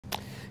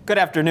Good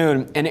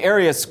afternoon. An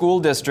area school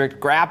district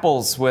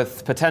grapples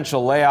with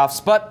potential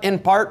layoffs, but in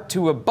part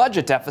to a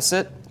budget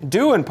deficit,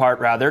 due in part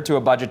rather to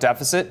a budget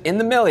deficit in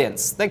the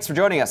millions. Thanks for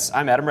joining us.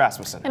 I'm Adam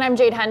Rasmussen. And I'm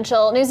Jade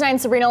Henschel. News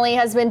 9's Sabrina Lee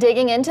has been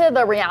digging into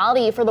the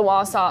reality for the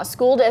Wausau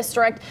School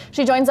District.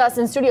 She joins us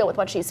in studio with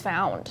what she's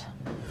found.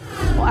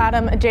 Well,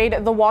 Adam, Jade,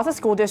 the Wausau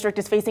School District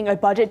is facing a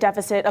budget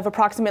deficit of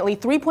approximately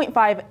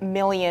 $3.5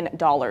 million.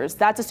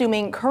 That's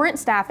assuming current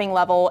staffing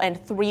level and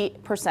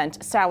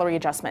 3% salary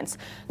adjustments.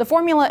 The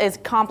formula is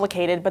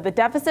complicated, but the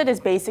deficit is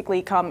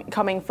basically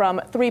coming from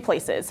three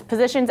places: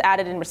 positions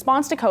added in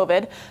response to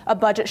COVID, a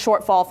budget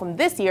shortfall from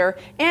this year,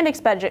 and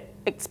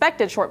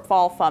expected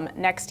shortfall from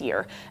next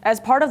year. As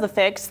part of the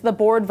fix, the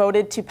board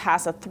voted to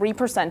pass a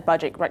 3%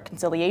 budget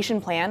reconciliation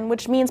plan,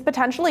 which means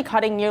potentially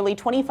cutting nearly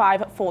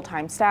 25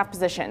 full-time staff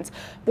positions.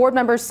 Board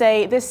members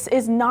say this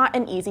is not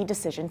an easy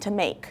decision to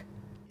make.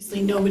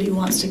 Obviously, nobody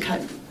wants to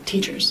cut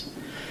teachers.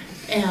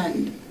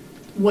 And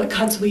what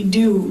cuts we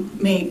do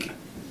make,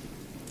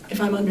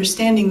 if I'm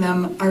understanding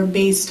them, are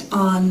based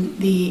on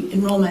the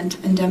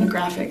enrollment and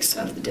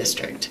demographics of the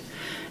district.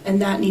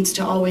 And that needs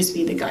to always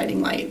be the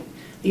guiding light.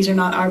 These are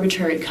not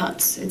arbitrary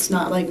cuts. It's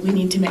not like we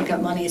need to make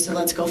up money, so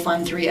let's go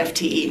find 3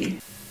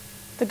 FTE.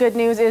 The good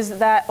news is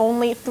that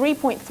only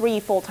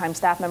 3.3 full-time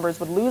staff members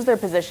would lose their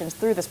positions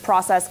through this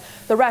process,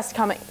 the rest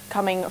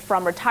coming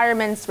from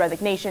retirements,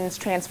 resignations,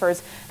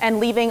 transfers, and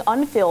leaving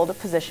unfilled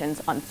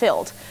positions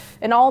unfilled.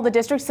 In all, the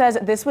district says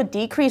this would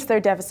decrease their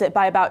deficit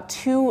by about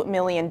 $2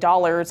 million.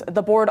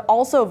 The board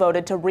also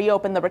voted to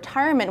reopen the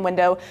retirement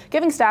window,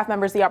 giving staff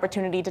members the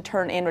opportunity to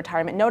turn in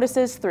retirement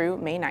notices through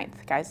May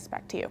 9th. Guys,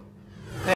 back to you.